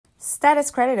Status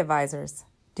Credit Advisors.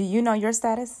 Do you know your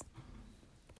status?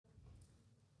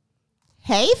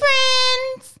 Hey,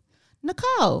 friends.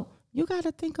 Nicole, you got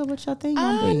to think of what your thing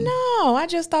gonna be. No, I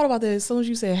just thought about that as soon as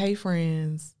you said, hey,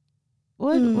 friends.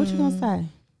 What you gonna say?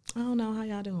 I don't know. How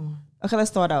y'all doing? Okay, let's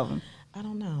start over. I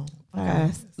don't know.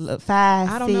 Five,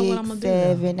 I don't know what I'm gonna do,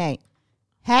 7, 8.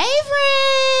 Hey,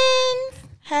 friends.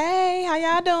 Hey, how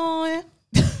y'all doing?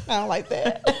 I don't like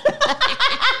that.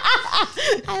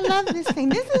 I love this thing.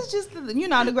 This is just,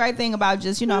 the great thing about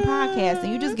just,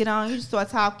 podcasting. You just get on, you just start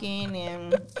talking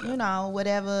and,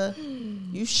 whatever.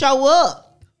 You show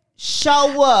up.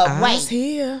 Eyes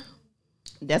here.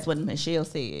 That's what Michelle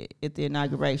said at the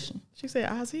inauguration. She said,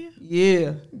 eyes here?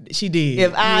 Yeah. She did.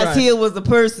 If Eyes Here was a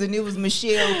person, it was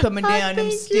Michelle coming down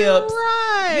them steps. You're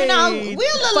right. We're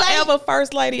a forever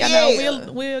first lady. Yeah. I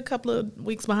know we're a couple of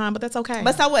weeks behind, but that's okay.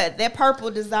 But so what? That purple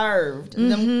deserved.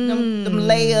 Them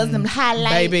layers, them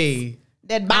highlights. Baby.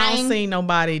 That I bang. don't see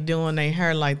nobody doing their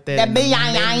hair like that. That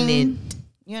minute,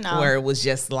 bang. Where it was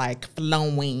just like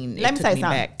flowing. Let me say something.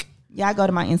 Back. Y'all go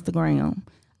to my Instagram.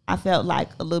 I felt like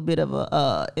a little bit of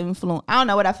a influence. I don't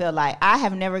know what I felt like. I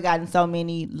have never gotten so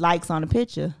many likes on a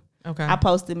picture. Okay. I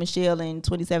posted Michelle in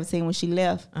 2017 when she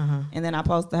left. And then I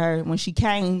posted her when she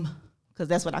came, because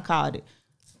that's what I called it.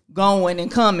 Going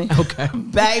and coming. Okay.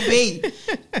 Baby.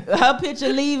 Her picture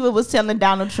leaving was telling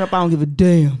Donald Trump, I don't give a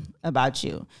damn about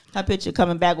you. Her picture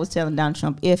coming back was telling Donald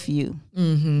Trump, F you.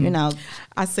 Mm-hmm.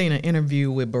 I seen an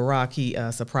interview with Barack. He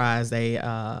surprised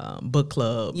a book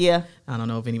club. Yeah. I don't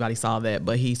know if anybody saw that,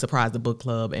 but he surprised the book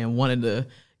club, and one of the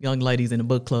young ladies in the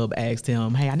book club asked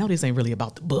him, hey, I know this ain't really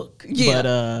about the book,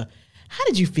 but how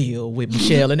did you feel with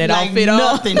Michelle and that like outfit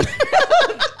nothing. on?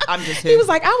 I'm just He was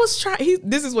like, I was trying.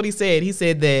 This is what he said. He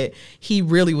said that he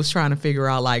really was trying to figure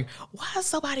out, like, why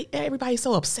is everybody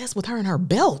so obsessed with her and her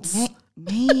belts?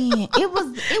 Man, it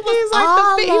was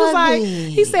all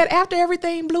he said after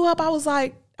everything blew up, I was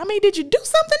like, I mean, did you do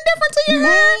something different to your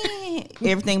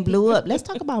hair? Everything blew up. Let's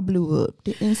talk about blew up,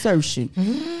 the insertion.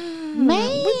 Man,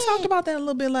 we talked about that a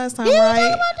little bit last time, did right? We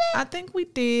talk about that? I think we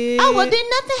did. Oh, well, then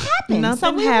nothing happened.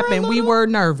 Nothing happened. We were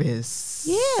nervous.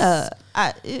 Yeah.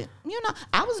 I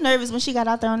was nervous when she got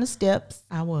out there on the steps.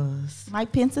 I was.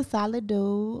 Mike Pence a solid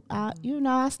dude.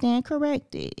 I stand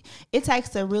corrected. It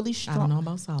takes a really strong. I don't know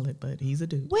about solid, but he's a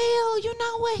dude. Well, you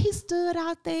know what? He stood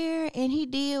out there and he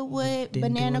did what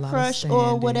Didn't Banana Crush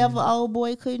or whatever old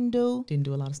boy couldn't do. Didn't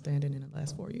do a lot of standing in the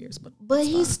last 4 years, but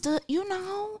he stood.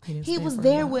 He was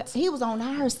there with. He was on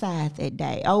our side that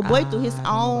day. Old boy threw his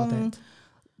own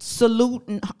salute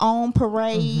and own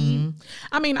parade. Mm-hmm.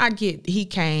 I mean, I get he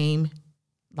came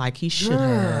like he should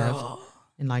have,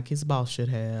 and like his boss should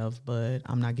have, but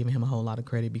I'm not giving him a whole lot of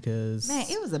credit because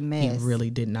it was a mess. He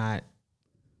really did not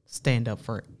stand up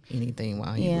for anything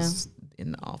while he was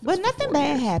in the office. But nothing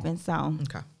bad happened, so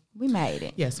okay, we made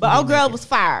it. Yes, but old girl was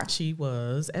fire. She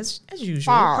was as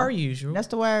usual, per usual. That's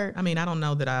the word. I mean, I don't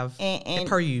know that I've and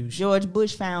per usual. George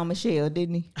Bush found Michelle,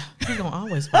 didn't he? He's gonna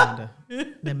always find her.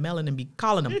 That melanin be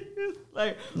calling him.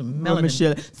 Like the melanin.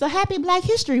 Michelle. So happy Black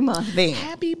History Month then.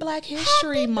 Happy Black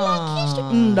History Month.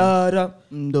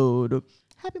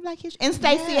 Happy Black History. And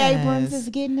Stacey Abrams is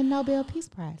getting the Nobel Peace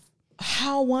Prize.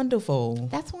 How wonderful.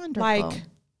 That's wonderful. Like,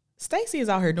 Stacey is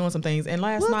out here doing some things. And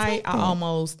last night, I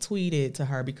almost tweeted to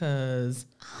her because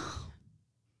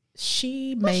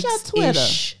she makes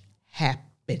ish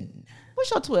happen.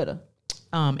 What's your Twitter?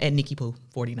 At Nikki Poo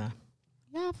 49.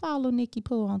 Y'all follow Nikki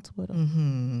Poo on Twitter.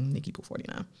 Nikki Poo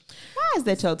 49. Why is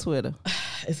that your Twitter?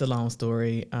 It's a long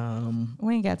story.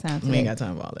 We ain't got time for that. We ain't got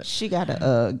time for all that. She got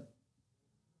to,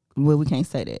 well, we can't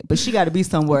say that, but she got to be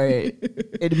somewhere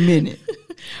at a minute.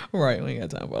 Right, we ain't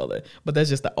got time for all that. But that's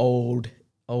just the old.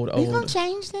 You gonna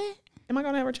change that? Am I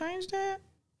gonna ever change that?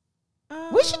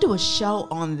 We should do a show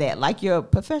on that, like your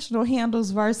professional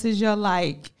handles versus your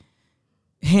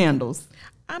handles.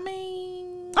 I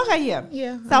mean, okay,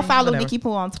 yeah. So follow Nikki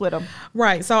Poo on Twitter.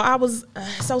 Right. So I was.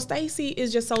 So Stacey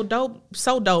is just so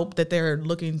dope that they're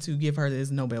looking to give her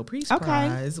this Nobel Peace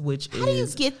Prize, which how do you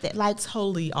get that? Like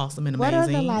totally awesome and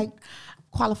amazing. What are the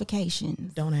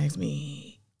qualifications? Don't ask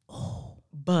me. Oh,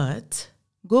 but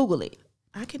Google it.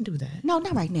 I can do that. No,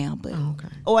 not right now, but okay.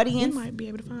 Audience, we might be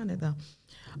able to find it though.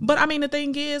 But I mean, the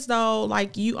thing is though,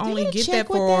 like you only get that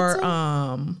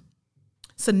for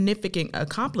significant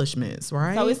accomplishments,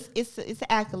 right? So it's an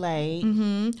accolade.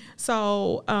 Mm-hmm.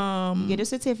 So you get a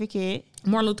certificate.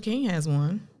 Martin Luther King has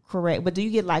one. Correct, but do you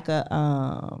get like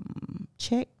a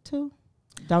check too?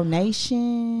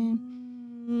 Donation,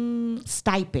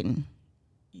 stipend.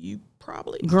 You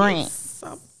probably grant get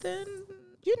something.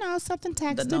 Something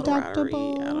tax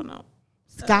deductible. I don't know.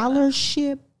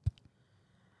 Scholarship.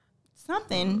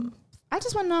 something. I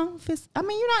just want to know if it's. I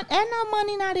mean, you're not adding no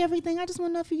money, not everything. I just want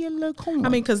to know if you get a little coin. I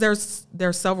mean, because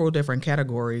there's several different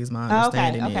categories. My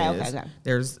understanding is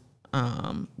there's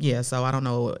so I don't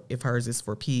know if hers is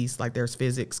for peace. Like there's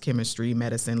physics, chemistry,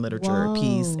 medicine, literature,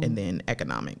 peace, and then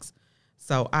economics.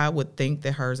 So I would think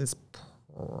that hers is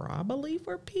probably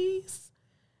for peace.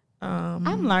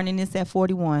 I'm learning this at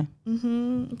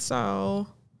 41. So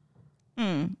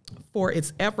for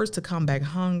its efforts to combat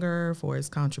hunger, for its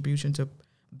contribution to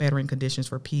bettering conditions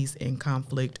for peace in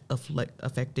conflict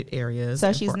affected areas.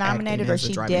 So she's nominated, or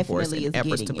she definitely is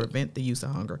efforts getting to prevent the use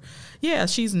of hunger. Yeah,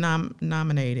 she's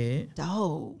nominated.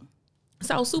 Dope.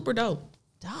 So super dope.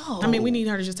 Dope. I mean, we need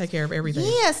her to just take care of everything.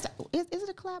 Yes. Is it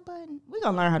a clap button? We're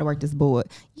going to learn how to work this board.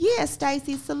 Yes,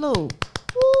 Stacey, salute.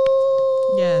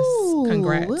 Woo. Yes,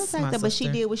 congrats, We'll take my that, but she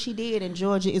sister. did what she did, and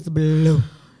Georgia is blue.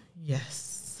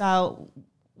 Yes. So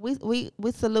we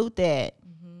salute that.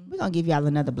 We're going to give y'all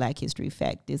another Black History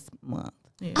fact this month.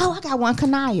 Yeah. Oh, I got one.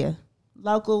 Kanaya,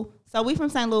 local. So we from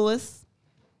St. Louis.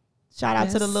 Shout out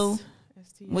to the Lou.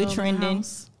 We trending.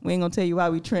 We ain't going to tell you why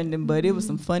we trending, but it was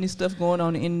some funny stuff going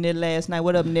on the internet last night.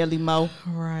 What up, Nelly Mo?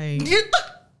 Right.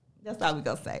 That's all we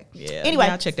going to say. Yeah. Anyway.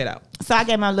 I'll check that out. So I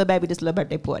gave my little baby this little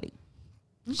birthday party.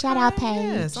 Shout out, Paige.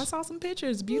 Yes, I saw some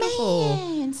pictures. Beautiful.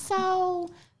 Man, so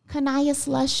Kanaya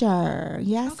Slusher.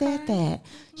 Yeah, I said that.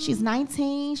 She's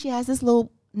 19. She has this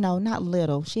little, no, not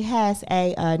little. She has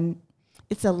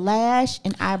it's a lash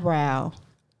and eyebrow.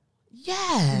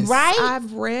 Yes. Right?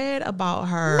 I've read about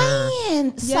her.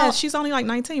 Man. Yeah, So, she's only like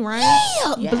 19,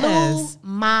 right? yeah, Yes. blew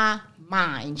my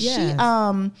mind. Yes.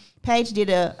 She, Paige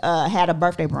had a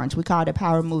birthday brunch. We called it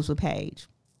Power Moves with Paige.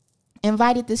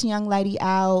 Invited this young lady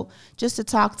out just to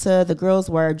talk to the girls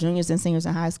were juniors and seniors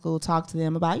in high school, talk to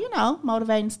them about,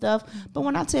 motivating stuff. But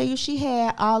when I tell you, she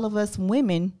had all of us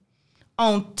women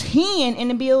on 10 in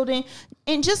the building,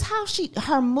 and just how she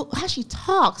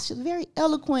talks. She's very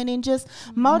eloquent and just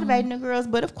motivating the girls.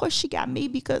 But of course she got me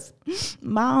because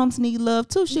moms need love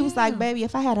too. She was like, baby,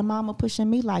 if I had a mama pushing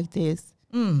me like this,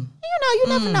 you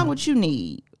never know what you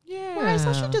need. Yeah. Right,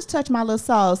 so she just touched my little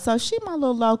soul. So she my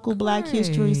little local Black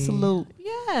History salute.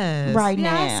 Yes. Right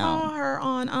yeah, now. I saw her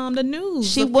on the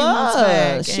news. She a few months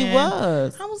back, was. She and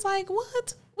was. I was like,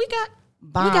 what? We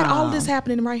got all of this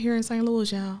happening right here in St.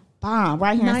 Louis, y'all. Bomb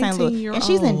right here in St. Louis. And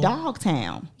she's in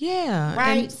Dogtown. Yeah.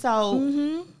 Right. And,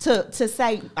 so to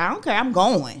say, I don't care, I'm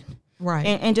going. right.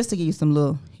 And just to give you some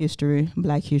little history,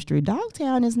 Black history,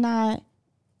 Dogtown is not,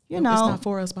 it's not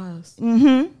for us by us.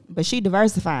 But she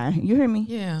diversifying. You hear me?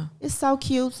 Yeah. It's so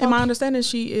cute. So And my understanding,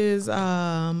 she is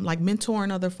like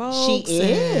mentoring other folks. she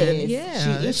is.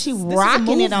 Yeah. She this is a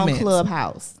rocking it on movement.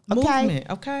 Clubhouse. Okay. Movement.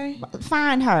 Okay.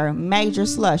 Find her, Major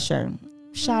Slusher.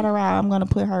 Shout her out. I'm going to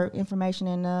put her information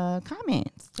in the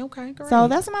comments. Okay. Great. So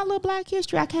that's my little Black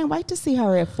history. I can't wait to see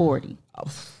her at 40.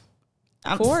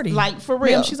 40. Like, for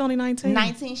real. Ma'am, she's only 19.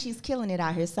 19, she's killing it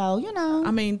out here. So,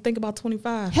 I mean, think about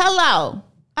 25. Hello.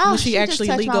 Oh, Was she actually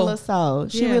just touched my legal? little soul.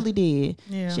 She Yeah. really did.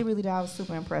 Yeah. She really did. I was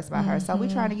super impressed by her. So we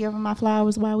trying to give her my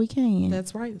flowers while we can.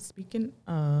 That's right. Speaking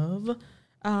of,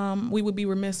 we would be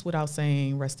remiss without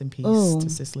saying rest in peace Ooh. to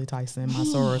Cicely Tyson, my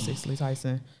soror Cicely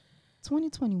Tyson.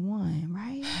 2021,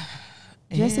 right?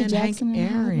 And Jesse Jackson Hank in the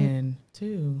Aaron,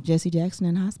 too. Jesse Jackson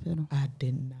in hospital. I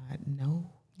did not know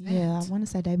that. Yeah, I want to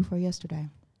say day before yesterday.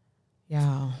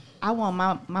 Yeah. I want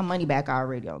my money back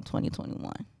already on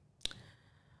 2021.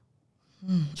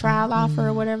 Trial offer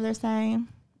or whatever they're saying.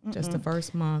 Just the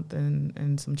first month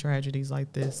and some tragedies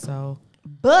like this. So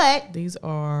But these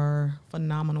are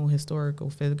phenomenal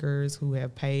historical figures who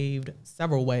have paved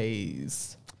several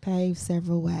ways. paved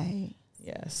several ways.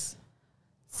 Yes.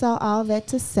 So all that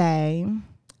to say,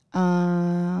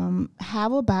 how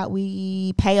about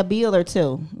we pay a bill or two?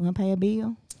 You want to pay a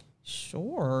bill?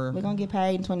 Sure. We're going to get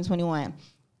paid in 2021.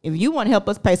 If you want to help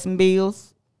us pay some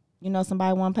bills,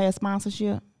 somebody want to pay a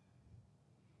sponsorship?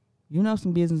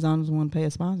 Some business owners want to pay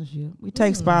a sponsorship. We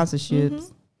take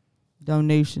sponsorships,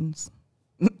 donations,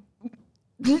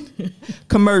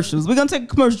 commercials. We're going to take a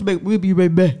commercial break. We'll be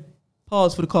right back.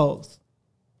 Pause for the calls.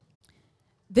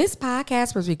 This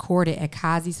podcast was recorded at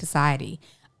Kazi Society.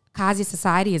 Kazi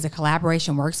Society is a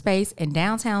collaboration workspace in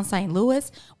downtown St.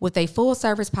 Louis with a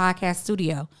full-service podcast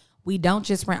studio. We don't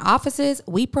just rent offices,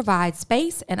 we provide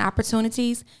space and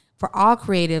opportunities for all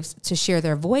creatives to share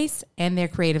their voice and their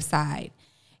creative side.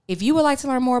 If you would like to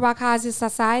learn more about Kazi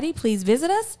Society, please visit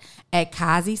us at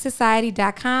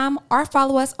kazisociety.com or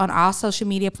follow us on all social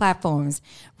media platforms.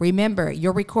 Remember,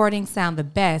 your recordings sound the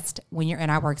best when you're in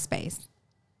our workspace.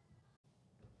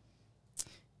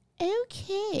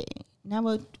 Okay. Now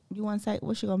what you want to say?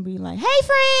 What's she going to be like? Hey,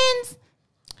 friends.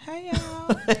 Hey,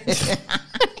 y'all.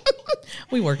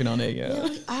 We working on that, yeah.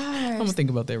 We are. I'm gonna think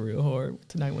about that real hard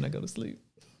tonight when I go to sleep.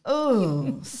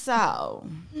 Oh, so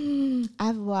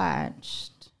I've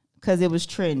watched because it was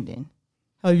trending.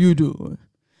 How you doing?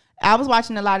 I was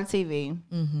watching a lot of TV.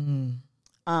 Mm-hmm.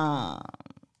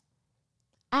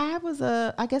 I was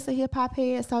I guess a hip hop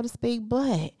head, so to speak,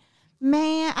 but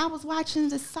man, I was watching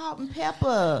the Salt and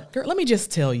Pepper. Girl, let me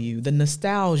just tell you, the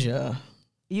nostalgia.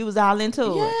 You was all into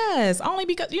it. Yes, only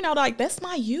because, like, that's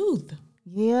my youth.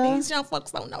 Yeah. These young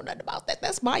folks don't know nothing about that.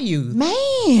 That's my youth.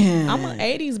 Man. I'm an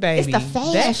 80s baby. It's the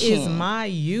fashion. That is my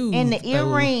youth. And the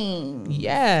earring.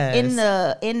 Yes. In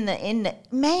the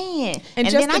man. And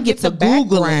just then I get the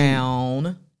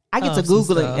background. I get to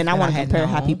Google it and I want to compare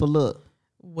how people look.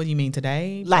 What do you mean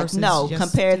today? Like, no,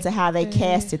 compared to how they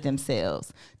casted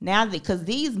themselves. Now, because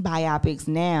these biopics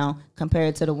now,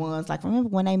 compared to the ones, like, remember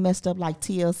when they messed up like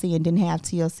TLC and didn't have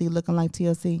TLC looking like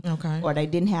TLC? Okay. Or they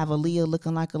didn't have Aaliyah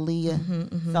looking like Aaliyah. Mm-hmm,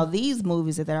 mm-hmm. So these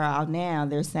movies that are out now,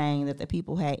 they're saying that the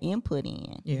people had input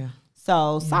in. Yeah.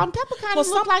 So Salt and Pepper kind of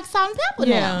look like Salt and Pepper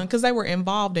now. Yeah, because they were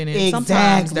involved in it. Exactly.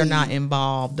 Sometimes they're not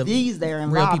involved. They're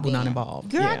involved. Real people not involved.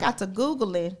 Girl, I got to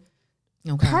Google it.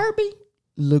 Okay. Kirby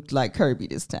looked like Kirby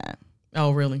this time.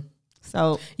 Oh, really?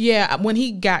 So yeah, when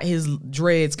he got his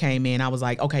dreads came in, I was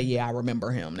like, okay, yeah, I remember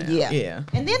him now. Yeah.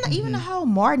 And then even the whole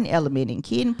Martin element and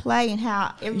Kid and Play and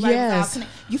how everybody was all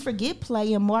connected. You forget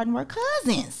Play and Martin were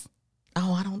cousins.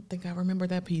 Oh, I don't think I remember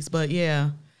that piece, but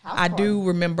yeah, I do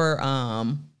remember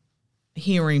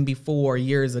hearing before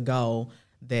years ago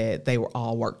that they were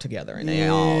all worked together and they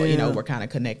all, were kind of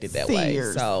connected that way.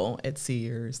 So at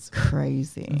Sears.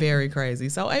 Crazy. Very crazy.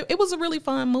 So it was a really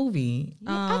fun movie. Yeah,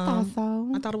 I thought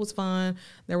so. I thought it was fun.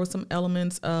 There were some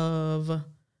elements of,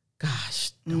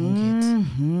 gosh,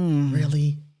 don't get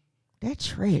really. That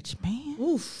Tretch, man.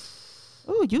 Oof.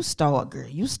 Ooh, you start, girl.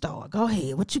 You start. Go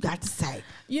ahead. What you got to say?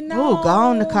 Go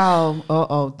on the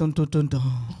call. Dun, dun, dun, dun.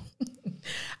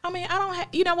 I mean, I don't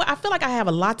have, what? I feel like I have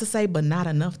a lot to say, but not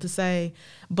enough to say.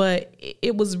 But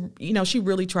it was, she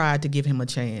really tried to give him a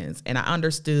chance. And I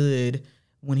understood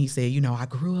when he said, I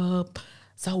grew up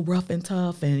so rough and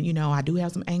tough and, I do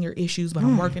have some anger issues, but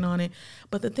I'm working on it.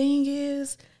 But the thing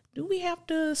is, do we have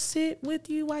to sit with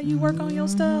you while you work on your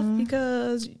stuff?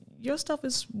 Because your stuff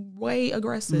is way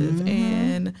aggressive.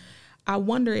 And I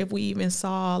wonder if we even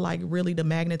saw like really the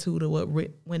magnitude of what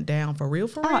went down for real.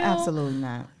 Oh, absolutely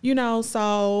not.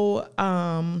 So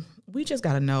we just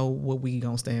got to know what we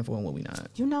gonna stand for and what we not.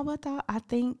 You know what though? I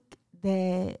think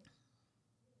that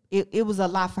it was a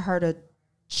lot for her to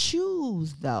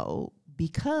choose though,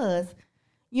 because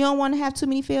you don't want to have too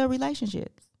many failed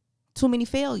relationships, too many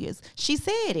failures. She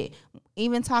said it.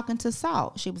 Even talking to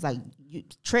Salt, she was like,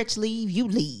 "Tretch leave, you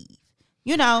leave."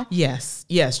 Yes,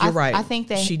 you're right. I think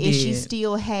that if she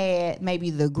still had maybe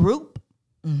the group,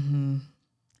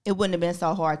 it wouldn't have been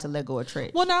so hard to let go of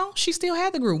Tretch. Well, no, she still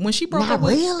had the group when she broke up.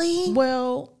 Really?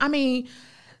 Well, I mean,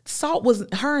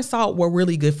 her and Salt were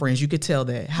really good friends. You could tell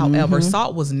that. However,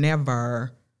 Salt was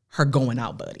never her going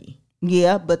out buddy.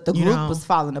 Yeah, but the group was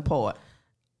falling apart.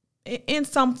 In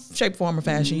some shape, form, or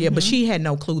fashion, yeah. But she had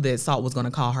no clue that Salt was going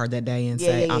to call her that day and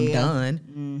say, I'm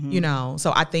done.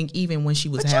 So I think even when she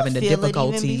was having the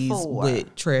difficulties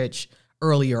with Tretch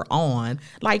earlier on,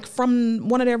 like from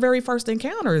one of their very first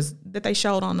encounters that they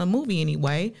showed on the movie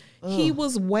anyway, he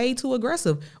was way too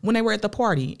aggressive when they were at the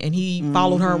party and he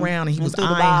followed her around and he was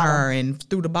eyeing her and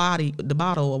threw the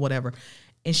bottle or whatever.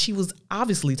 And she was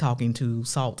obviously talking to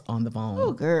Salt on the phone.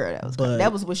 Oh, girl,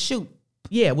 that was with Shoot.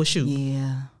 Yeah, with Shoot.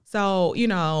 Yeah. So,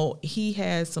 he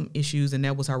had some issues and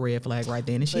that was her red flag right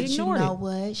then and she ignored it. You know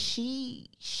what?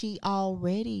 She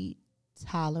already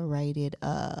tolerated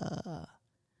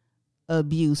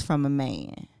abuse from a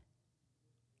man.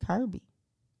 Kirby.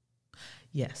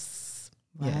 Yes.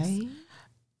 Right?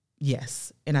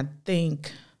 Yes. And I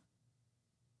think...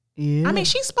 Yeah. I mean,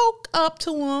 she spoke up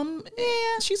to him.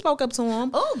 Yeah, she spoke up to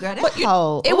him. Oh,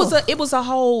 girl, it was a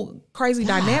whole crazy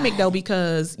dynamic though,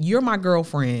 because you're my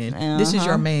girlfriend. This is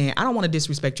your man. I don't want to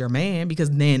disrespect your man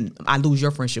because then I lose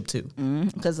your friendship too.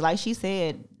 Because like she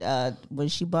said, when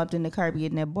she bumped into Kirby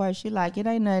in that bar, she like, it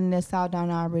ain't nothing that Salt don't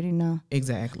already know.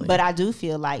 Exactly. But I do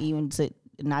feel like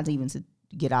not even to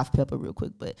get off Pepper real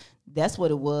quick, but that's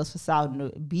what it was for Salt in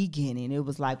the beginning. It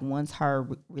was like once her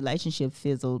relationship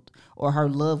fizzled or her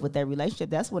love with that relationship,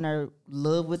 that's when her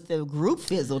love with the group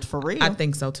fizzled for real. I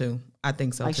think so too.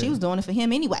 Like she was doing it for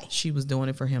him anyway. She was doing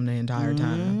it for him the entire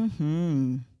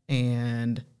time.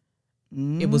 And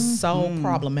it was so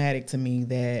problematic to me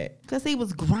that... Because he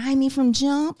was grimy from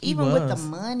jump, with the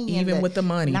money. Even with the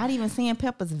money. Not even seeing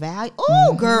Pepper's value.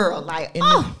 Oh, girl. Like,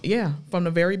 from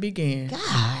the very beginning.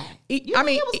 God. it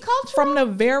was cultural? From the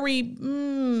very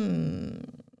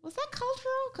was that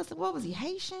cultural? Because what was he,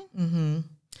 Haitian? Mm-hmm.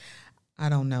 I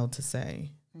don't know to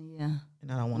say. Yeah.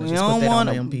 And I don't want to just put that on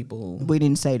them people. We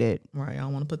didn't say that. Right. I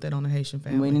don't want to put that on the Haitian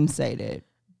family. We didn't say that.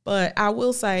 But I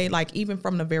will say, like, even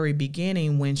from the very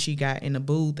beginning when she got in the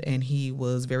booth and he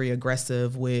was very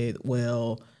aggressive with,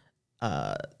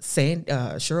 saying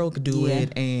Cheryl could do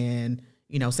it, and,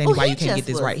 Sandy, why you can't get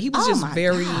this right. He was just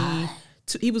very,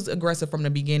 he was aggressive from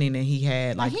the beginning, and he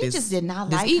had like he this, just did not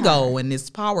this like ego her. And this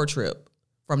power trip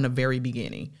from the very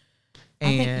beginning.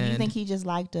 You think he just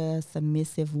liked a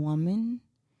submissive woman?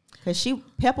 Because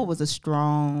Pepper was a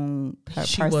strong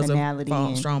personality. She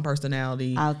was a strong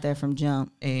personality. Out there from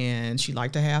jump. And she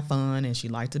liked to have fun, and she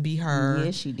liked to be her.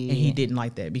 Yes, she did. And he didn't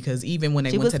like that, because even when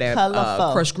they went to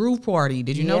that Crush Groove party,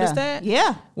 did you notice that?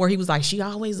 Yeah. Where he was like, she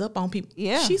always up on people.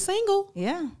 Yeah. She's single.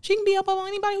 Yeah. She can be up on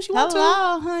anybody who she wants to.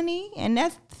 Hello, honey. And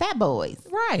that's fat boys.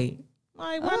 Right.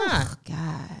 Like, why not?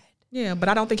 God. Yeah, but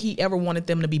I don't think he ever wanted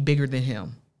them to be bigger than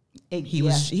him. He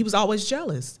was always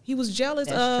jealous. He was jealous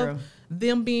of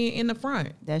them being in the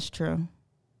front. That's true.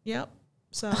 Yep.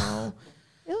 So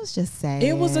it was just sad.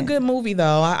 It was a good movie,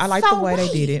 though. I like the way they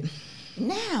did it.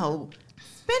 Now,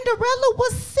 Spinderella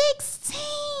was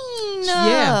 16.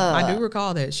 Yeah, I do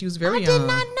recall that. She was very young. I did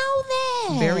not know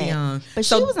that. Very young. But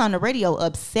she was on the radio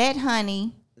upset,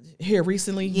 honey. Here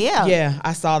recently? Yeah. Yeah,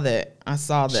 I saw that. She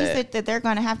said that they're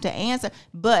going to have to answer.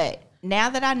 But now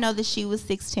that I know that she was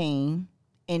 16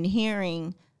 and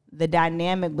hearing the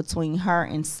dynamic between her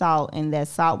and Salt, and that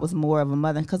Salt was more of a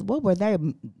mother, because what were they,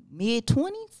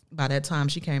 mid-20s? By that time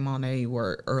she came on, they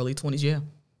were early 20s, yeah.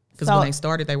 Because when they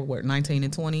started, they were, 19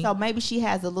 and 20? So maybe she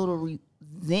has a little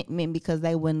resentment because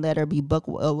they wouldn't let her be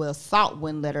Salt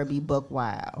wouldn't let her be buck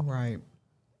wild. Right.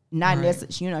 Not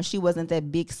necessarily, she wasn't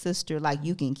that big sister like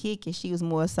you can kick it. She was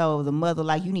more so the mother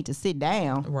like you need to sit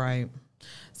down. Right.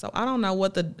 So I don't know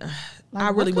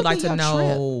I really would like to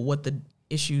know what the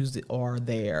issues are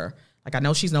there. Like, I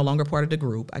know she's no longer part of the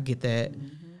group. I get that.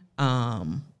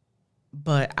 Mm-hmm.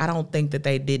 But I don't think that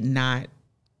they did not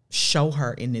show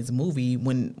her in this movie.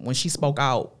 When she spoke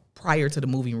out prior to the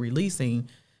movie releasing,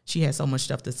 she had so much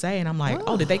stuff to say. And I'm like,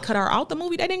 did they cut her out the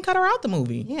movie? They didn't cut her out the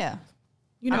movie. Yeah.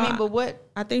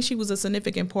 I think she was a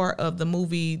significant part of the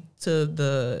movie to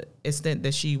the extent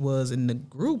that she was in the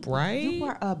group, right? You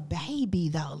were a baby,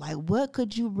 though. Like, what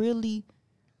could you really...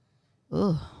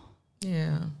 Ugh.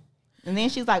 Yeah. And then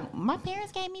she's like, my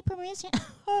parents gave me permission.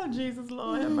 Oh, Jesus,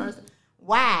 Lord have mercy.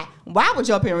 Why? Why would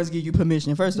your parents give you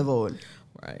permission, first of all?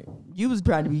 Right. You was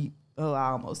trying to be... Oh,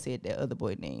 I almost said that other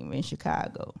boy name in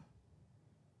Chicago.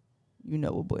 You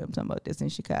know what boy I'm talking about that's in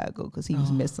Chicago, because he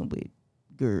was messing with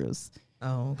girls.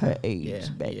 Oh, okay. Her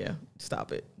age, baby. Yeah,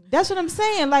 stop it. That's what I'm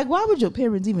saying. Like, why would your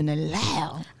parents even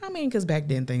allow? I mean, because back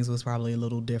then things was probably a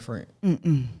little different.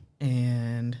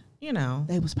 And,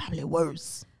 they was probably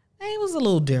worse. They was a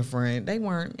little different. They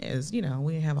weren't as, we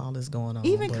didn't have all this going on.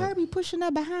 Even Kirby pushing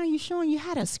up behind you, showing you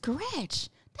how to scratch.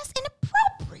 That's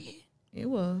inappropriate. It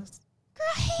was.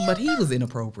 Girl, but he was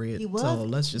inappropriate. He was. So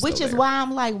let's just Which is why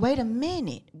I'm like, wait a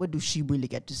minute. What do she really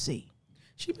get to see?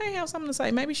 She may have something to say.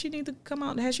 Maybe she needs to come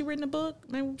out. Has she written a book?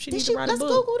 Maybe she needs to write a book.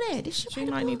 Let's Google that. Did she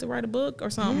might need to write a book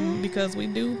or something, because we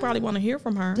do probably want to hear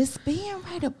from her. This being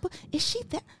write a book. Is she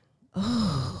that?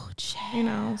 Oh,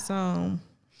 child. So.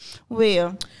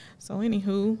 Well. So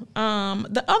anywho,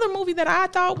 the other movie that I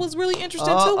thought was really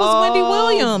interesting too was Wendy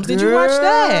Williams. Did you watch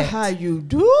that? How you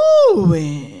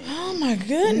doing? Oh my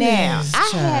goodness. Now, I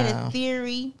had a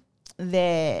theory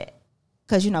that,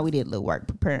 because we did a little work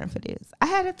preparing for this. I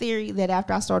had a theory that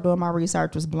after I started doing my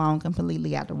research was blown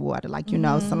completely out the water. Like,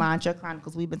 Salon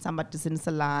Chronicles, we've been talking about this in the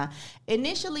salon.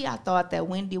 Initially, I thought that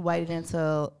Wendy waited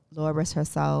until, Lord rest her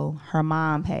soul, her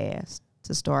mom passed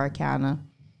to start kind of,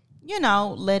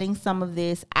 letting some of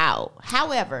this out.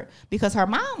 However, because her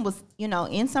mom was,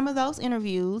 in some of those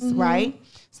interviews, right?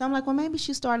 So I'm like, well, maybe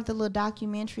she started the little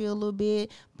documentary a little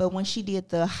bit. But when she did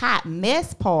the hot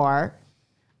mess part,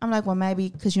 I'm like, well, maybe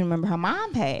because you remember her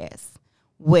mom passed.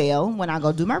 Well, when I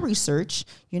go do my research,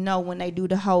 when they do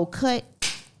the whole cut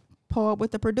part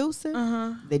with the producer,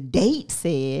 the date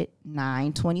said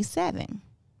 9/27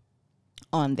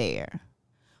 on there.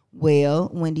 Well,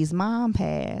 Wendy's mom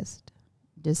passed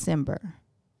December.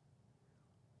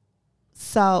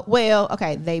 So,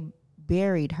 okay, they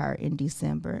buried her in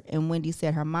December, and Wendy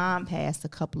said her mom passed a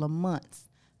couple of months.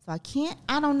 So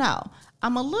I don't know.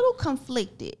 I'm a little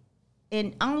conflicted.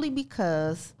 And only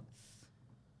because,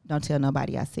 don't tell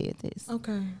nobody I said this.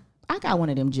 Okay. I got one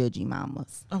of them judgy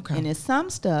mamas. Okay. And there's some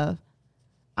stuff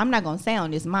I'm not going to say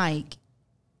on this mic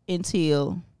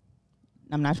until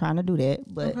I'm not trying to do that,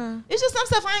 but it's just some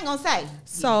stuff I ain't gonna say.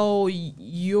 So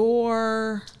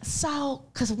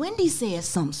because Wendy said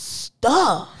some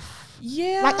stuff.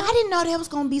 Yeah. Like, I didn't know there was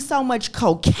going to be so much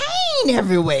cocaine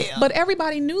everywhere. But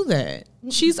everybody knew that.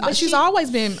 She's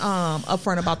always been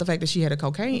upfront about the fact that she had a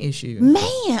cocaine issue.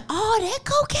 Man, all that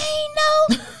cocaine,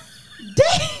 though?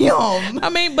 Damn. I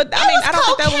don't think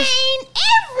that was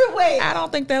everywhere. I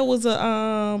don't think that was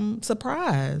a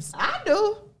surprise. I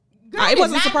do. Girl, it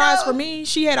wasn't a surprise for me.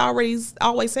 She had always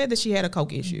said that she had a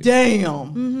coke issue. Damn.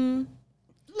 Mm-hmm.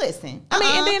 Listen.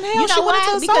 And then hell, she went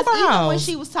to a sober house. Even when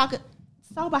she was talking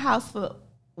sober house for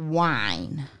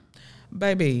wine.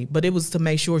 Baby, but it was to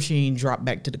make sure she ain't drop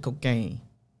back to the cocaine.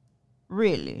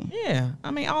 Really? Yeah.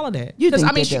 all of that. You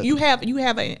you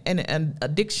have an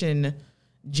addiction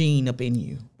gene up in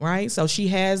you, right? So she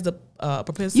has the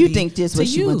propensity. You think this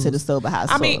was she went to the sober house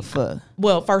for?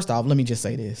 Well, first off, let me just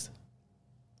say this.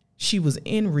 She was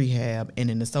in rehab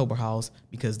and in the sober house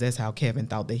because that's how Kevin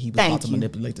thought that he was about to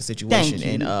manipulate the situation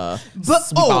and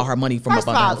sweep all her money from up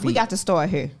under her feet. We got to start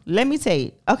here. Let me tell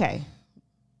you. Okay.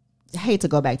 I hate to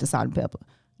go back to Salt and Pepper.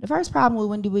 The first problem with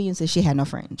Wendy Williams is she had no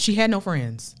friends. She had no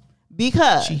friends.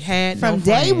 Because she had from no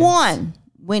friends. Day one,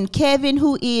 when Kevin,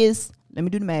 who is, let me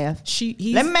do the math.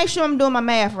 Let me make sure I'm doing my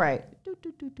math right.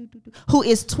 Who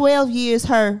is 12 years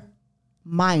her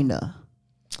minor.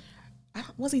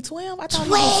 Was he 12? I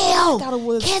thought it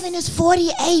was. Kevin is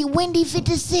 48, Wendy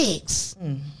 56.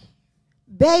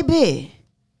 Baby,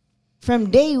 from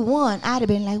day one, I'd have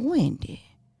been like, Wendy,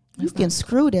 you can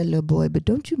screw that little boy, but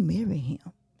don't you marry him.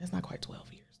 That's not quite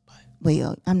 12 years. But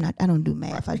well, I don't do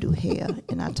math. I do hair,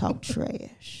 and I talk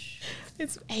trash.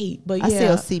 It's 8, but yeah. I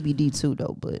sell CBD too,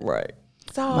 though, but. Right.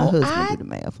 So my husband do the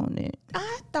math on that.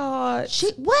 I thought.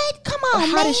 What? Come on,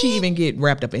 How did she even get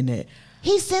wrapped up in that?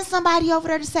 He sent somebody over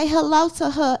there to say hello to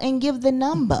her and give the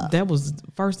number. That was,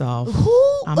 first off,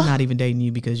 I'm not even dating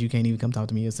you because you can't even come talk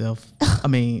to me yourself.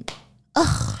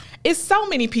 It's so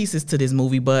many pieces to this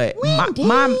movie, but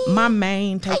my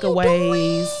main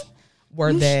takeaways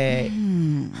were that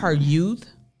her youth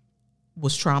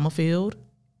was trauma-filled.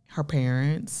 Her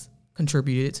parents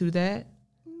contributed to that.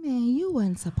 Man, you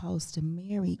wasn't supposed to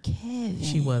marry Kevin.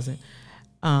 She wasn't.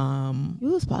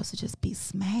 You were supposed to just be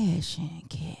smashing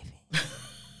Kevin.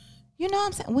 You know what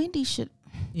I'm saying? Wendy should.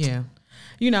 Yeah.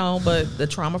 But the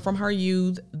trauma from her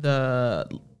youth, the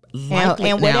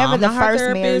and whatever the first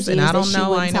marriage is, and I don't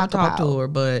know, I ain't never talked to her,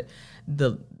 but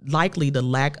the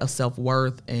lack of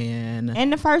self-worth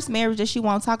and the first marriage that she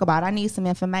won't talk about. I need some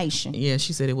information. Yeah,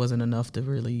 she said it wasn't enough to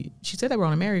really. She said they were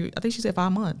only married. I think she said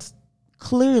 5 months.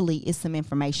 Clearly, it's some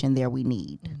information there we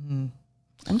need. Mm-hmm.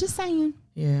 I'm just saying.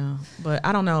 Yeah, but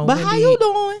I don't know. But how you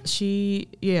doing?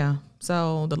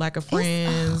 So the lack of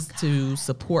friends to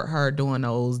support her during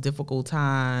those difficult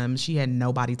times. She had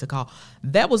nobody to call.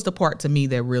 That was the part to me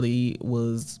that really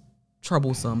was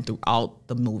troublesome throughout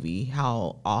the movie.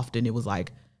 How often it was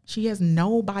like she has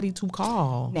nobody to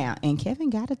call. Now, and Kevin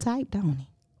got a type, don't he?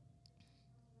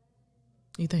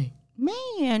 You think?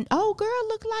 Man, old girl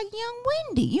look like young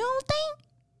Wendy. You don't think?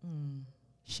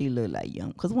 She looked like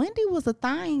young. Because Wendy was a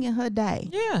thing in her day.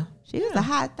 Yeah. She was a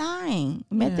hot thing.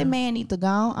 Method Man need to go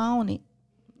on it.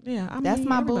 Yeah, that's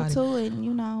my boo too,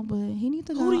 and but he need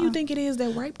to go. Who do you think it is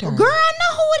that raped her? Girl, I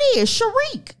know who it is,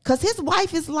 Sharik. Because his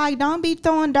wife is like, don't be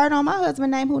throwing dirt on my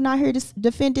husband's name who not here to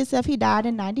defend himself. He died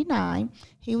in 1999.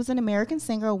 He was an American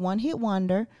singer, a one-hit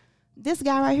wonder. This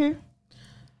guy right here.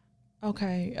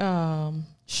 Okay.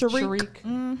 Sharik.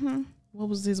 Mm-hmm. What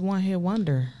was his one-hit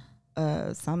wonder?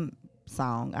 Some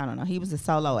song. I don't know. He was a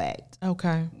solo act.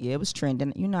 Okay. Yeah, it was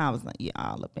trending. I was like,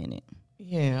 all up in it.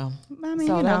 Yeah. I mean,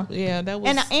 so that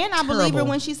was and I believe her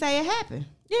when she say it happened.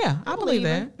 Yeah, I believe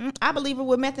that. I believe her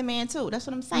with Method Man too. That's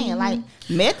what I'm saying. Mm-hmm. Like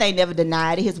Meth ain't never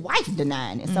denied it. His wife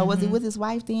denied it. So was he with his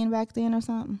wife back then or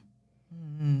something?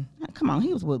 Mm-hmm. Come on,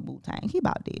 he was with Wu-Tang. He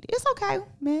about did it. It's okay,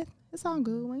 Meth. It's all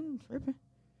good. We ain't tripping.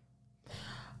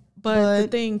 But the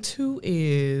thing too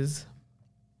is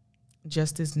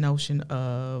just this notion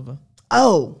of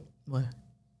what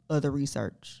other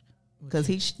research. Because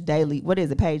he daily, what is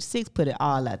it, page 6, put it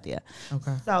all out there.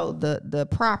 Okay. So the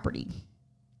property.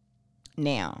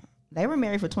 Now, they were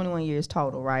married for 21 years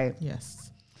total, right?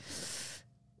 Yes.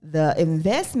 The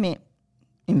investment,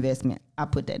 I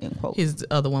put that in quotes. His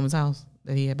other woman's house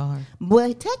that he had bought her.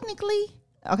 Well, technically,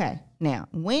 okay. Now,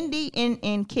 Wendy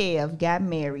and Kev got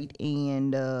married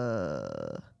in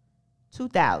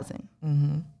 2000.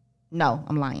 Mm-hmm. No,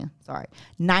 I'm lying. Sorry.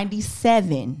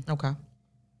 97. Okay.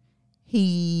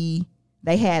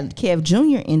 They had Kev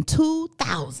Jr. in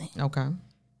 2000. Okay.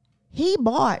 He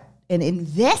bought an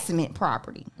investment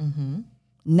property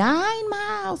 9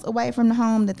 miles away from the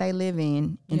home that they live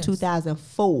in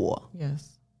 2004.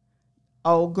 Yes.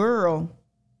 Old girl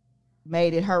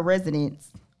made it her residence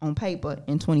on paper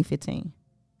in 2015.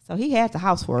 So he had the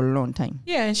house for a long time.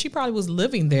 Yeah, and she probably was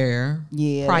living there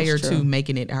prior to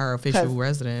making it her official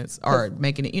residence or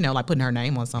making it, like putting her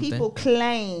name on something. People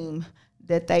claim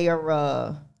that they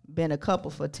are been a couple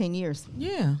for 10 years.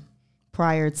 Yeah.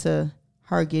 Prior to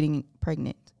her getting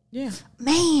pregnant. Yeah.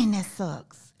 Man, that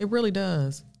sucks. It really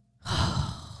does.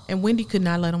 And Wendy could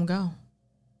not let him go.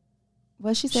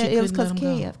 Well, she said it was because of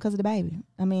Kev, because of the baby.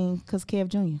 I mean, because Kev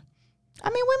Jr. I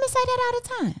mean, women say that all the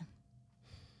time.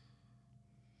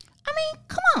 I mean,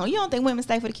 come on. You don't think women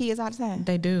stay for the kids all the time?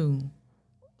 They do.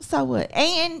 So what?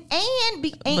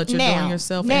 But you're doing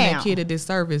yourself and that kid a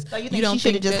disservice. So you think she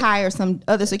should have just hired some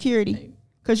other security?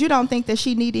 Because you don't think that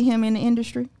she needed him in the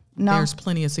industry? No. There's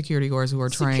plenty of security guards who are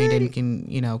trained and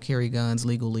can, carry guns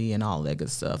legally and all that good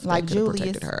stuff. Like Julius.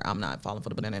 Protected her. I'm not falling for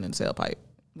the banana in the tailpipe.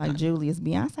 Like Julius.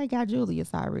 Beyonce got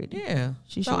Julius already. Yeah.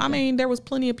 There was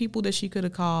plenty of people that she could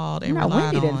have called and relied on.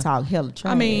 Wendy didn't talk hella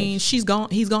trash. I mean, she's gone.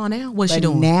 He's gone now. What's she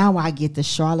doing? Now I get the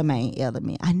Charlamagne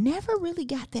element. I never really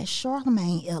got that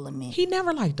Charlamagne element. He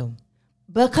never liked him.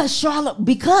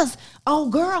 Because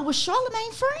old girl was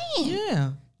Charlamagne friend.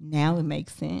 Yeah. Now it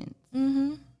makes sense.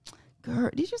 Mm-hmm. Girl,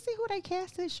 did you see who they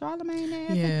casted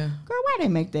Charlamagne as? Yeah. Girl, why they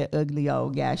make that ugly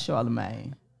old guy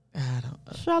Charlamagne? I don't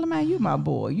know. Charlamagne, you my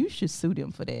boy. You should sue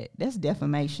them for that. That's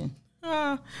defamation.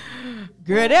 Girl,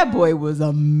 that boy was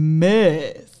a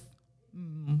mess.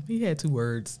 He had 2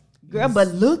 words. Girl, but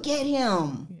look at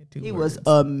him. He was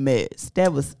a mess.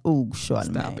 That was,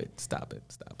 Charlamagne. Stop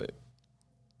it.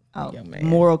 Oh,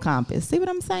 moral compass. See what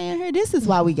I'm saying here? This is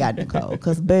why we got Nicole.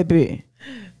 Because, baby,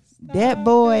 that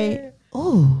boy,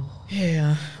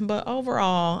 yeah, but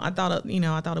overall, I thought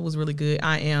it was really good.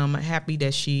 I am happy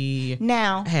that she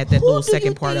had that little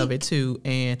second part of it too.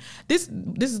 And this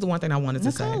is the one thing I wanted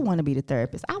to say. I don't want to be the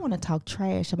therapist. I want to talk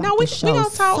trash about the show. We gonna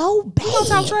talk so bad. We gonna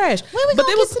talk trash. When we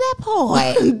gonna get to that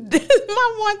point? This is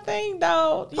my one thing,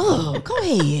 though. Go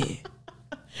ahead.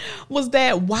 Was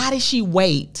that why did she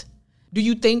wait? Do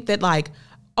you think that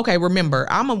okay, remember,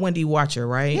 I'm a Wendy watcher,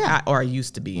 right? Yeah. Or I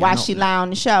used to be. Why she lie on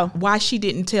the show? Why she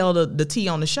didn't tell the tea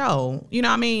on the show? You know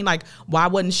what I mean? Why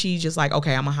wasn't she just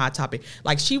okay, I'm a hot topic?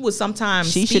 She would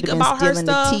sometimes speak about her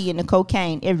stuff. The tea and the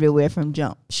cocaine everywhere from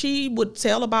jump. She would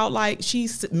tell about she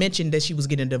mentioned that she was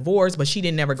getting divorced, but she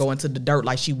didn't ever go into the dirt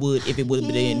like she would if it would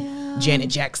have been Janet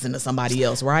Jackson or somebody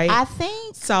else, right? I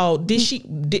think. So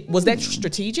was that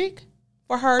strategic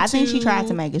for her? I think she tried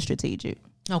to make it strategic.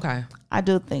 Okay. I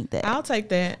do think that. I'll take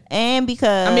that. And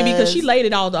because she laid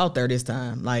it all out there this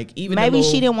time. Even maybe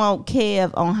she didn't want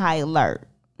Kev on high alert.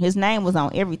 His name was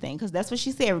on everything because that's what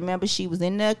she said. Remember, she was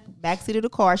in the backseat of the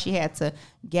car. She had to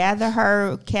gather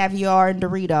her caviar and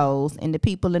Doritos and the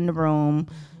people in the room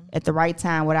at the right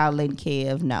time without letting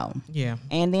Kev know. Yeah.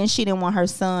 And then she didn't want her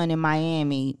son in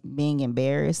Miami being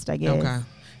embarrassed, I guess. Okay.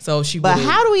 So she. But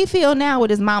how do we feel now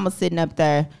with his mama sitting up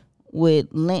there with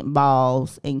lint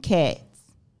balls and cats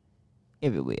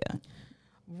everywhere?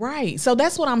 Right. So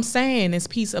that's what I'm saying. This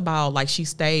piece about she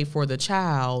stayed for the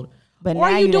child. But or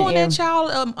are you doing that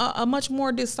child a much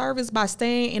more disservice by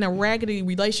staying in a raggedy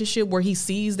relationship where he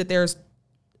sees that there's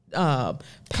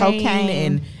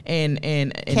pain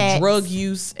and drug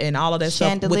use and all of that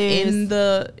stuff within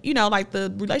the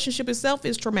the relationship itself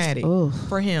is traumatic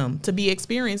for him to be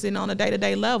experiencing on a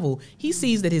day-to-day level. He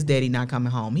sees that his daddy not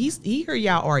coming home. He hear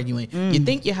y'all arguing. You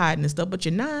think you're hiding this stuff, but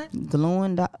you're not.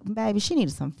 Gluing, baby, she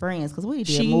needed some friends because we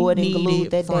did more than glue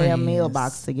that damn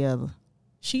mailbox together.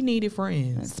 She needed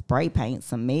friends. And spray paint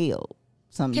some mail.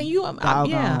 Can you?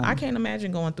 I can't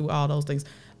imagine going through all those things.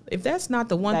 If that's not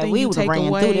the one thing you take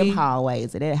away through them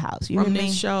hallways of that house from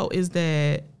this show, is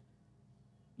that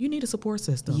you need a support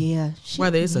system. Yeah,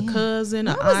 whether it's a cousin,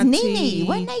 an auntie. Nene?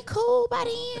 Wasn't they cool by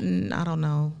then? I don't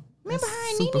know. Remember her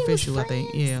and superficial, Nene was friends?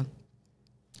 I think. Yeah,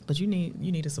 but you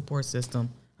need a support system.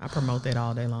 I promote that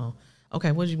all day long.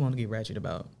 Okay, what did you want to get ratchet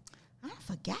about? I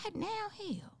forgot now.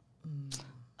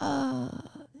 Hell,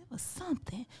 it was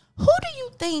something. Who do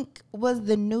you think was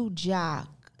the new jock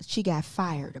she got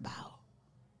fired about?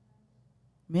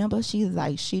 Remember, she's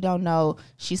like, she don't know.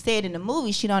 She said in the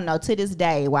movie, she don't know to this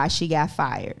day why she got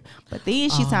fired. But then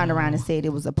she turned around and said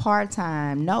it was a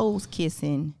part-time nose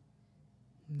kissing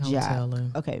job.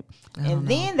 Telling. Okay. And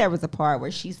then there was a part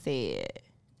where she said,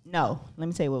 no, let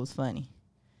me tell you what was funny.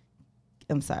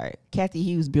 I'm sorry. Kathy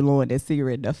Hughes blowing that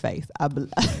cigarette in her face.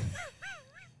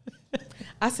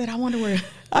 I said, I wonder where.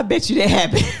 I bet you that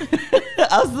happened.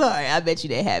 I'm sorry. I bet you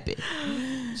that happened.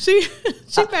 She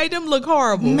made them lolook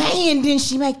horrible. Man, didn't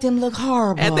she make them look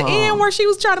horrible? At the end where she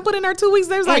was trying to put in her 2 weeks,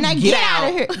 they was like, get out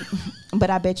of here. But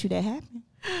I bet you that happened.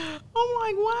 I'm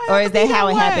like, why? Or is that how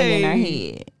it happened in her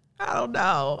head? I don't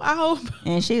know. I hope.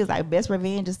 And she was like, best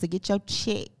revenge is to get your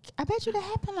check. I bet you that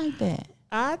happened like that.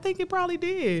 I think it probably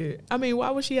did. I mean,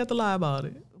 why would she have to lie about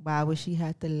it? Why would she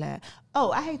have to lie?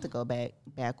 Oh, I hate to go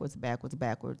backwards.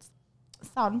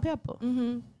 Salt and Pepper.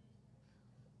 Mm-hmm.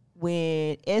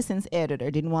 When Essence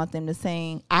editor didn't want them to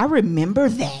sing, I remember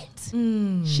that.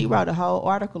 She wrote a whole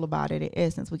article about it at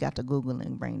Essence. We got to Google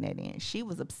and bring that in. She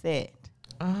was upset.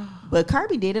 But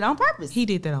Kirby did it on purpose. He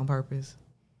did that on purpose.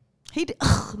 He did.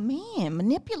 Man,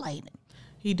 manipulating.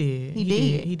 He did.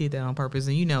 He did that on purpose.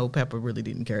 And Pepper really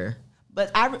didn't care.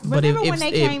 But I remember when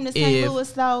they came to St.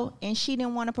 Louis, though, and she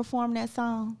didn't want to perform that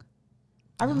song.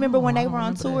 I remember when they were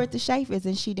on tour at the Schaefer's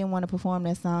and she didn't want to perform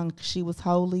that song. She was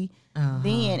holy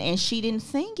then, and she didn't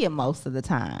sing it most of the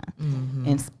time. Mm-hmm.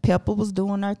 And Pepper was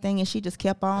doing her thing, and she just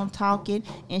kept on talking,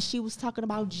 and she was talking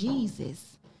about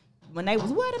Jesus. When they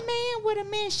was, what a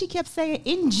man, she kept saying,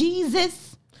 in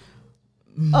Jesus.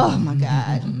 Oh, my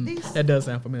God. That does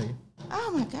sound familiar.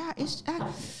 Oh, my God.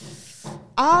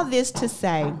 All this to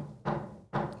say,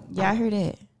 y'all hear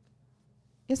that?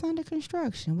 It's under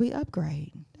construction. We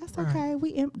upgrade. That's okay.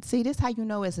 Right. See, this how you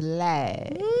know it's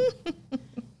live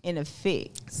in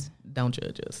effect. Don't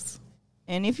judge us.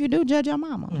 And if you do, judge your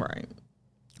mama. Right.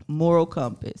 Moral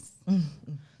compass.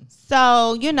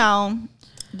 So,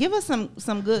 give us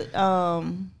some good.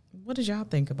 What did y'all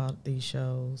think about these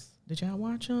shows? Did y'all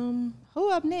watch them?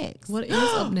 Who up next? What is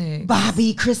up next?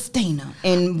 Bobby, Christina,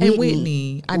 and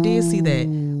Whitney. I did see that.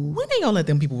 When they gonna let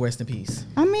them people rest in peace?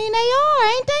 I mean, they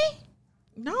are, ain't they?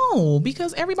 No,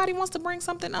 because everybody wants to bring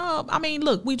something up. I mean,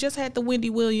 look, we just had the Wendy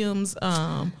Williams.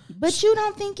 But you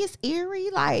don't think it's eerie?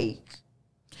 Like,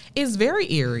 it's very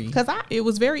eerie. It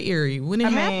was very eerie when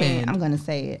it happened. I'm gonna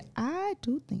say it. I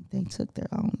do think they took their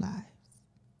own lives.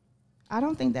 I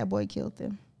don't think that boy killed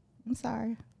them. I'm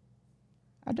sorry.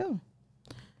 I do.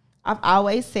 I've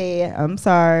always said, I'm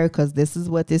sorry, because this is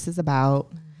what this is about.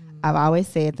 Mm-hmm. I've always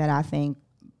said that I think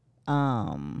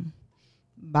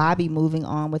Bobby moving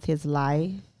on with his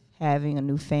life, having a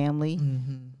new family,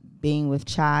 being with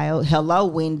child, hello,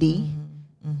 Wendy,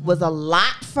 was a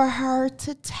lot for her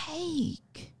to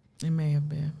take. It may have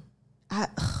been.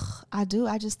 I do.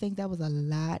 I just think that was a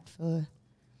lot for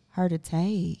her to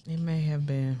take. It may have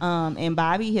been. And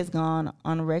Bobby has gone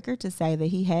on record to say that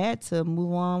he had to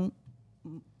move on,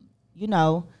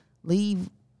 leave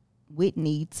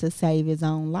Whitney to save his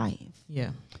own life. Yeah.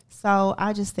 So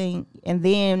I just think, and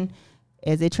then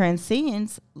as it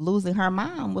transcends, losing her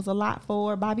mom was a lot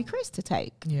for Bobby Chris to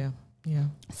take. Yeah. Yeah.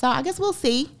 So I guess we'll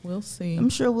see. We'll see. I'm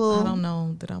sure we'll. I don't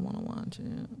know that I want to watch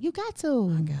it. You got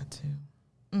to. I got to.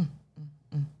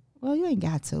 Well, you ain't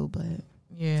got to, but.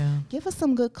 Yeah. Give us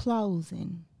some good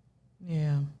closing.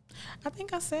 Yeah. I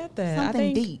think I said that.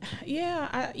 Something deep.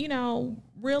 Yeah.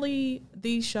 Really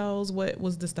these shows, what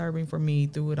was disturbing for me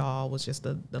through it all was just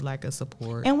the lack of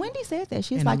support. And Wendy said that.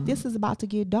 She's like, this is about to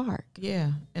get dark.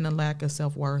 Yeah. And a lack of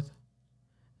self-worth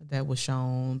that was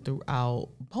shown throughout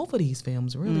both of these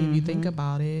films, really, if you think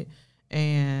about it.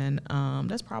 And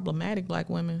that's problematic, Black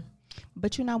women.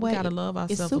 But you know what? We gotta love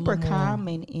ourselves. It's super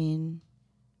common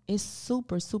it's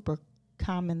super, super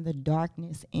common, the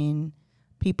darkness in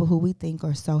people who we think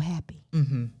are so happy.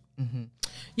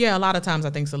 Yeah, a lot of times I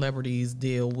think celebrities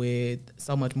deal with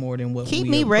so much more than what keep we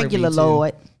me are regular, privy to.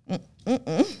 Lord.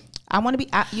 I want to be,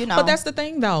 But that's the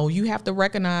thing, though. You have to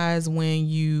recognize when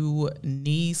you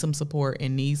need some support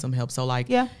and need some help. So,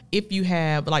 if you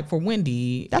have, for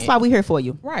Wendy. That's why we're here for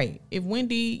you. Right. If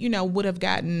Wendy, would have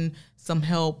gotten some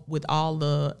help with all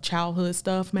the childhood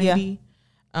stuff, maybe.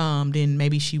 Then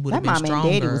maybe she would have been stronger. That mom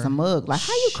and daddy was a mug. Like,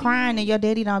 how you crying and your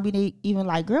daddy don't be even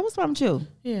like, girl, what's wrong with you?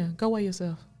 Yeah, go weigh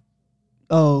yourself.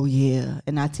 Oh, yeah.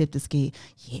 And I tipped the scale.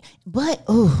 Yeah. But,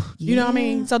 you know what I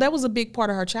mean? So that was a big part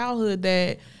of her childhood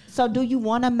that. So do you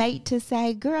want a mate to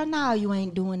say, girl, no, you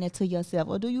ain't doing it to yourself?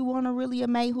 Or do you want a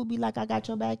mate who be like, I got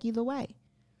your back either way?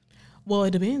 Well,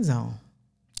 it depends on.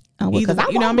 Because I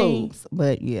want boobs,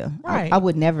 but yeah, right. I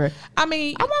would never. I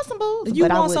mean, I want some boobs. You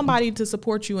want somebody to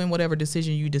support you in whatever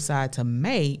decision you decide to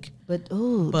make, but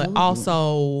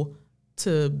also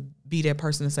to be that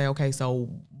person to say, okay, so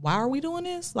why are we doing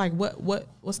this? Like,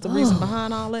 what's the reason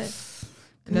behind all that?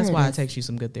 And that's why it takes you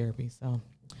some good therapy. So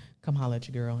come holler at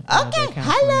your girl. Okay,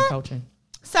 holla. Coaching.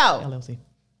 So LLC.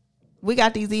 We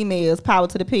got these emails. Power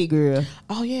to the P, girl.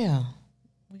 Oh yeah,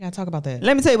 we gotta talk about that.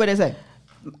 Let me tell you what they say.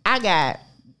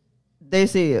 They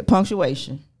said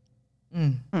punctuation.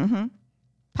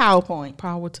 PowerPoint.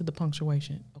 Power to the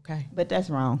punctuation. Okay. But that's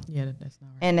wrong. Yeah, that's not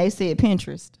right. And they said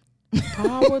Pinterest.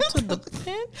 Power to the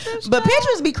Pinterest. But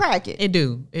Pinterest be cracking. It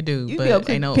do. You but be on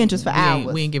Pinterest for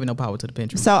hours. We ain't giving no power to the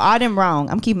Pinterest. So all them wrong.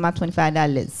 I'm keeping my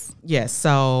 $25. Yes.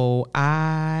 So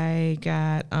I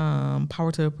got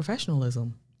power to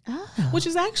professionalism, which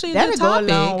is actually that'll a topic,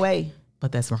 go a long way.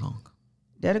 but that's wrong.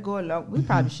 That'll go a long. We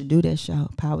probably should do that show,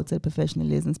 Power to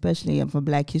Professionalism, especially for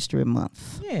Black History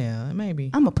Month. Yeah,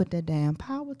 maybe. I'm gonna put that down.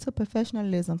 Power to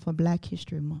Professionalism for Black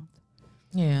History Month.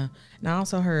 Yeah. And I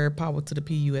also heard power to the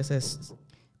PUSS.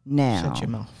 Now, Shut your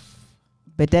mouth.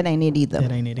 but that ain't it either.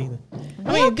 That ain't it either.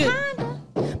 I mean, good.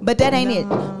 But that ain't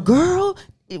it, girl.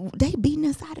 They beating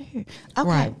us out of here. Okay,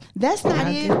 Right. That's not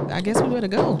it. I guess we better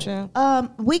go, child.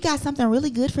 We got something really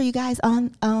good for you guys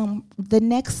on the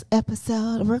next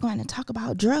episode. We're going to talk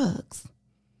about drugs.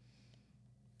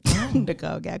 The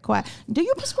girl got quiet. Do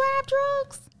you prescribe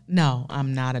drugs? No,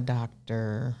 I'm not a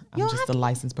doctor. I'm just a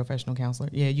licensed professional counselor.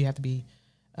 Yeah, you have to be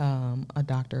a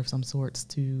doctor of some sorts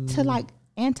to like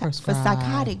for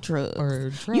psychotic drugs. Or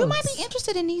drugs. You might be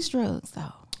interested in these drugs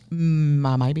though.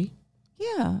 I might be.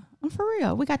 Yeah, I'm for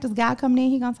real. We got this guy coming in.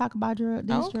 He gonna talk about drugs.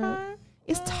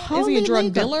 It's totally Is he a drug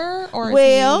legal. dealer or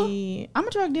Well, is he... I'm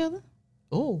a drug dealer.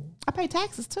 Oh. I pay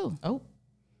taxes too. Oh.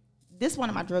 This is one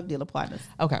of my drug dealer partners.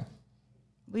 Okay.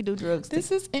 We do drugs.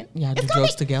 This is yeah, do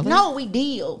drugs together? No, we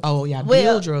deal. Oh yeah,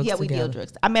 deal drugs yeah, together. we deal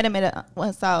drugs. I met him at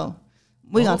so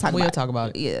we're gonna talk about it. We'll talk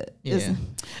about it. Yeah.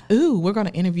 Ooh, we're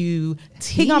gonna interview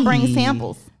T. He gonna bring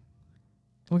samples.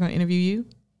 We're gonna interview you?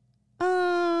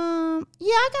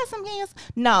 Yeah, I got some hands.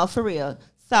 No, for real.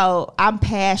 So I'm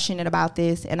passionate about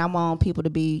this and I want people to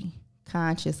be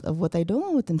conscious of what they're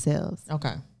doing with themselves.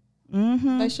 Okay.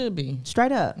 Mm-hmm. They should be.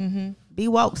 Straight up. Mm-hmm. Be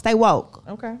woke. Stay woke.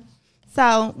 Okay.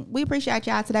 So we appreciate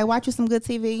y'all today. Watch you some good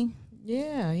TV.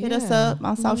 Yeah. Hit us up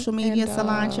on social media, And,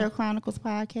 Salon Chair Chronicles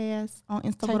Podcast on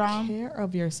Instagram. Take care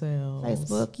of yourselves.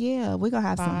 Facebook. Yeah, we're going to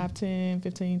have 5, 10,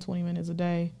 15, 20 minutes a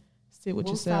day. Sit with Woosah.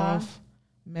 yourself.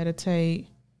 Meditate.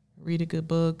 Read a good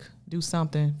book. Do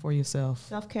something for yourself.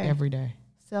 Self-care. Every day.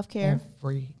 Self-care.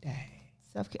 Every day.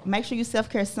 Self-care. Make sure you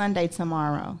self-care Sunday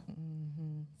tomorrow.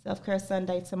 Mm-hmm. Self-care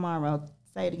Sunday tomorrow.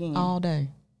 Say it again. All day.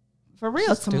 For real,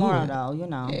 Just tomorrow though, you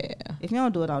know. Yeah. If you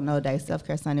don't do it on no day,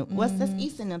 self-care Sunday. What's this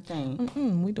Eastern them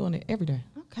thing? We doing it every day.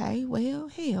 Okay, well,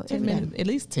 hell, 10 minutes. At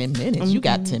least 10 minutes. You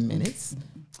got 10 minutes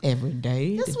every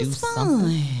day This to do was fun.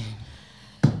 something.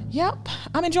 Yep.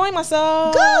 I'm enjoying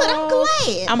myself. Good, I'm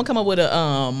glad. I'm gonna come up with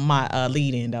a my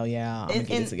lead in though, yeah. I'm gonna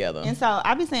get it together. And so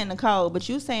I be saying Nicole, but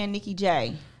you saying Nikki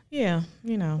J. Yeah,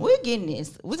 you know. We're getting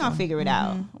this. We're gonna figure it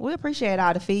out. We appreciate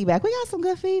all the feedback. We got some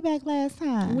good feedback last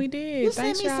time. We did. You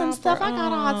Thanks sent me some stuff. I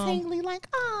got all tingly, like,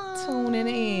 oh, tuning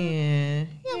in.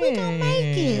 Yeah, we gonna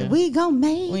make it. We gonna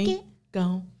make it.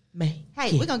 Gonna make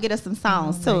Hey, we're gonna get us some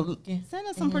songs too. Send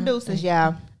us some producers,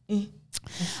 y'all. it.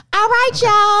 All right,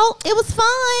 y'all. It was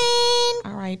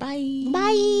fun. All right, bye.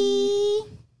 Bye.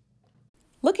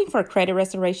 Looking for a credit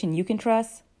restoration you can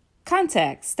trust?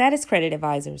 Contact Status Credit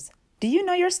Advisors. Do you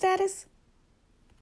know your status?